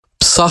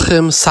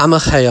Pesachim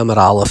Samach Hey Amar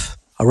Aleph.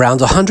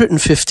 Around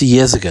 150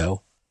 years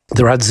ago,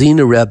 the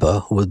Radzina Rebbe,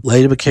 who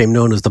later became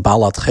known as the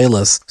Balat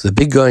Chelis, was a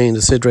big guy in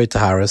the Sidrei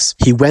Taharis.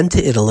 He went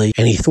to Italy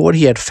and he thought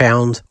he had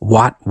found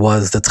what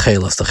was the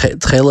Tchelis. The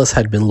Tchelis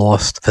had been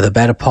lost for the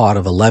better part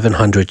of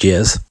 1100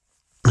 years.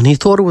 And he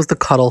thought it was the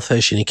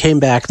cuttlefish, and he came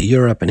back to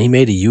Europe and he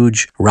made a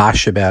huge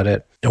rush about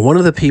it. And one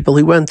of the people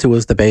he went to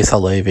was the Beis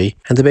Halevi.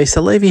 And the Beis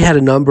Halevi had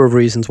a number of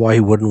reasons why he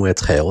wouldn't wear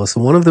tchelis.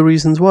 And one of the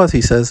reasons was,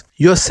 he says,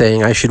 you're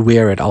saying I should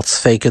wear it al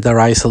tzfeika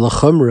daraisa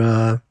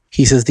l'chumra.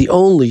 He says the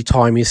only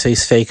time you say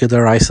tzfeika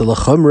daraisa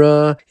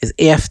l'chumra is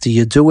after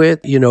you do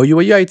it. You know, you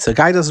a yaitza. A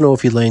guy doesn't know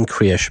if he lane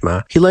Kriya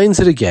Shema. He lanes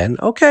it again.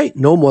 Okay,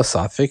 no more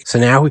suffix. So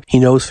now he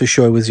knows for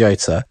sure it was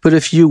yaitza. But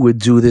if you would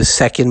do this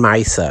second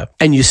maisa,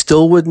 and you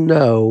still wouldn't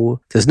know,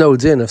 there's no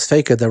din of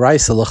tzfeika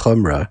daraisa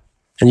l'chumra.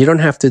 And you don't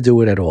have to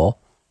do it at all.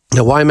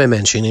 Now, why am I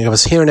mentioning? I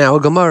was here now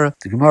a Gemara.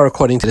 The Gemara,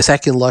 according to the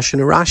second Lashon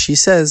Rashi,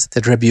 says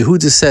that Rabbi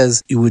Yehuda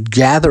says you would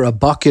gather a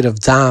bucket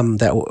of dam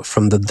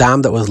from the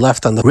dam that was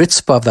left on the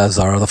ritzpah of the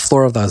Azara, the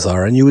floor of the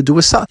Azara, and you would do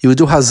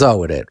hazah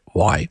with it.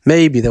 Why?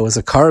 Maybe there was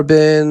a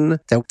carbon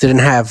that didn't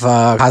have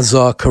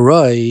hazah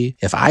karoi.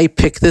 If I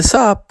pick this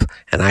up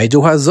and I do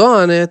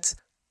hazah on it,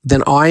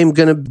 then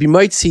we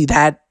might see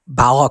that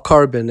Baal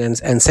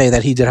HaKarbon and say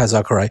that he did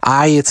Hazakarei.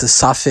 It's a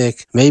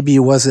suffix. Maybe it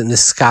wasn't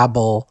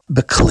Niskabel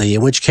Bekli,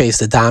 in which case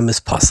the dam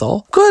is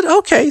puzzle. Good,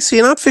 okay, so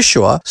you're not for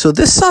sure. So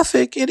this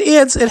suffix,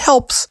 it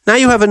helps. Now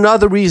you have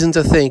another reason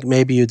to think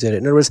maybe you did it.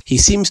 In other words, he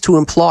seems to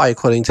imply,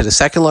 according to the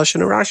second Lashon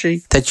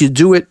Rashi, that you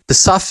do it, the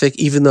suffix,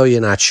 even though you're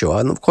not sure.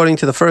 And according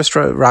to the first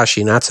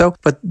Rashi, not so.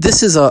 But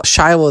this is a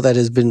shiloh that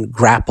has been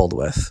grappled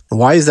with.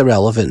 Why is that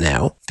relevant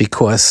now?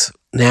 Because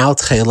now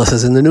Tchelis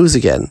is in the news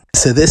again.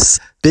 So this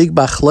big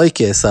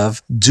bachloikis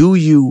of, do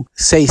you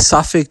say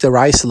suffix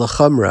deraisa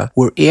l'chumra,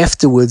 where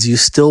afterwards you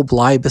still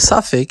bly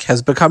b'suffix,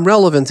 has become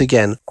relevant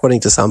again, according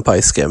to some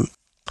paiskim.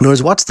 In other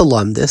words, what's the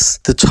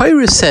lumdis? The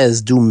Torah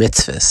says do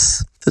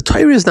mitzvahs. The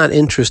Torah is not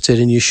interested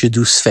in you should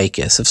do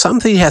sfeikis. If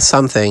something has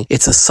something,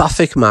 it's a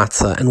suffix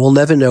matzah, and we'll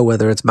never know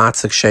whether it's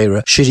matzah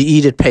kshera. Should you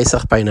eat it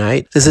Pesach by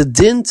night? There's a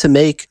din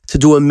to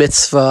do a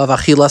mitzvah of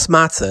achilas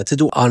matzah. To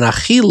do an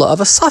achila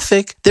of a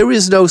suffix, there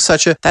is no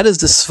such a, that is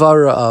the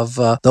svara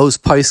of those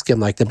paiskim,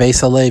 like the Beis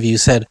Halevi, who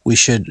said we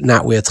should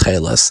not wear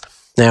tchelis.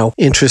 Now,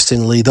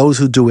 interestingly, those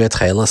who do wear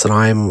tchelis, and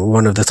I am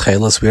one of the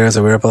tchelis wearers,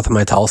 I wear both of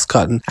my talis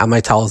cotton and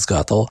my talis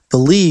gadol,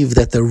 believe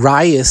that the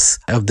rayas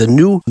of the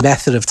new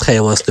method of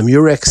tchelis, the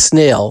murex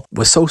snail,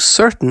 was so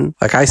certain,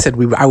 like I said,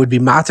 I would be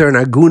mater and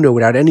aguna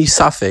without any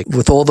suffix,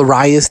 with all the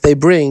rayas they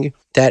bring,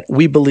 that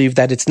we believe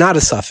that it's not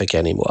a suffix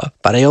anymore.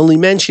 But I only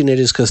mention it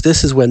is because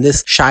this is when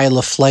this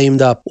shaila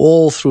flamed up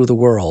all through the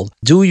world.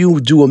 Do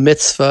you do a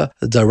mitzvah,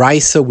 the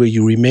daraisa, where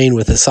you remain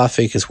with a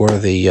suffix, is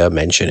worthy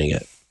mentioning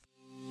it.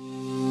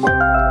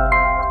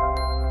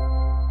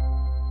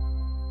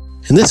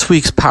 In this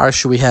week's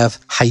parasha, we have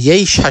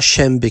Hayesh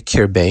Hashem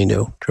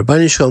B'Kirbeinu.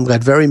 Rabbeinu Shalom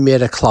got very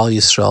mad at Klal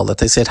Yisrael that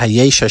they said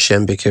Hayesh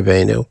Hashem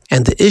B'Kirbeinu.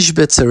 And the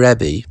Ishbitzer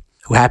Rebbe,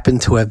 who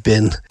happened to have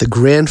been the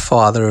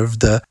grandfather of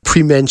the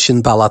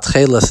pre-mentioned Balat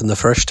Chelis in the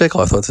first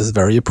shtickle, I thought this is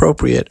very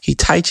appropriate. He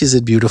teaches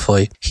it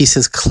beautifully. He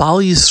says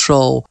Klal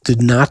Yisrael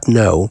did not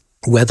know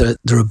whether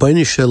the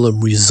Rabbeinu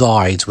Shalom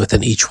resides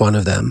within each one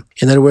of them.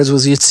 In other words,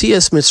 was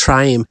Yetzias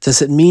Mitzrayim,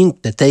 does it mean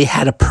that they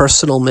had a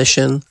personal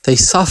mission? They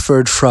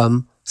suffered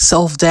from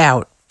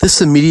self-doubt. This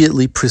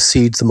immediately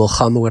precedes the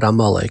Milchama with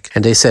Amalek.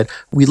 And they said,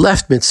 we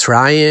left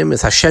Mitzrayim,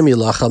 as Hashem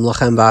Yilachem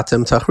Lachem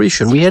Batem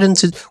Tachrishon. We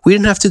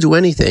didn't have to do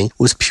anything. It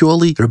was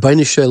purely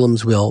Rabbeinu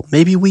Shalom's will.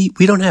 Maybe we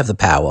don't have the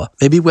power.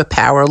 Maybe we're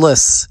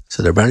powerless.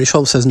 So the Rabbeinu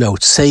Shalom says, no,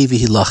 Tsevi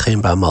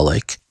Hilachem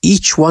B'Amalek.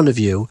 Each one of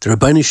you, the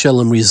Rabbeinu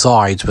Shalom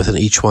resides within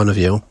each one of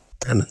you.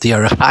 And the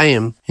Orach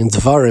Chaim in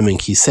Dvarim in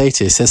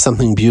Kisei says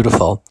something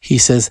beautiful. He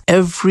says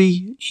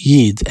every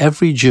Yid,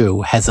 every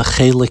Jew has a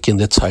chelik in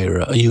the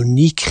Torah, a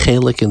unique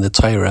chelik in the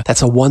Torah.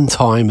 That's a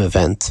one-time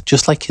event.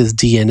 Just like his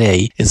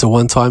DNA is a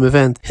one-time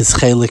event, his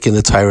chelik in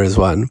the Torah is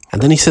one.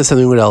 And then he says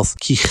something else.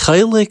 Ki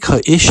chelik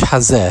ha'ish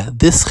hazeh,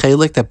 this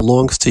chelik that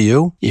belongs to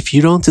you, if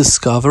you don't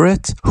discover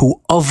it,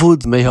 hu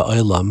avud meha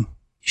olam,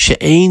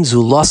 she'ein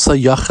zulasa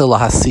yachel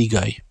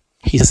hasigai.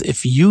 He says,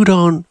 if you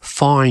don't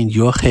find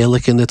your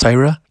chelik in the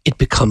Torah, it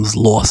becomes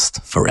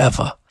lost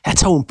forever.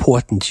 That's how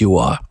important you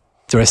are.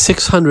 There are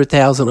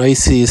 600,000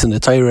 Isis in the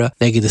Torah,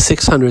 negative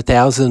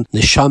 600,000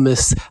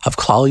 neshamis of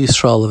Klal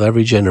Yisrael of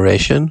every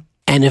generation.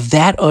 And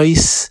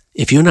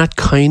if you're not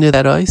kind of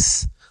that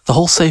ice, the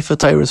whole Sefer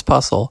Torah is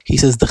puzzle. He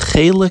says the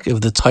chelik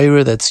of the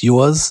Torah that's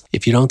yours,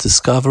 if you don't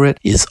discover it,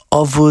 is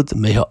avud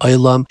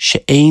meha'olam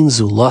she'ein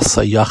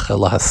zulasa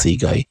yachel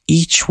hasigai.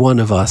 Each one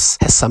of us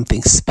has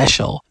something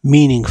special,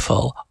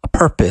 meaningful, a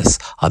purpose,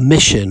 a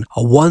mission,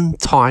 a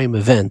one-time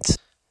event.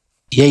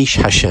 Yesh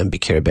Hashem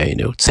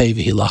B'Kirbeinu,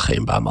 Tsevi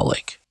Hilachem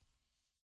B'Amalek.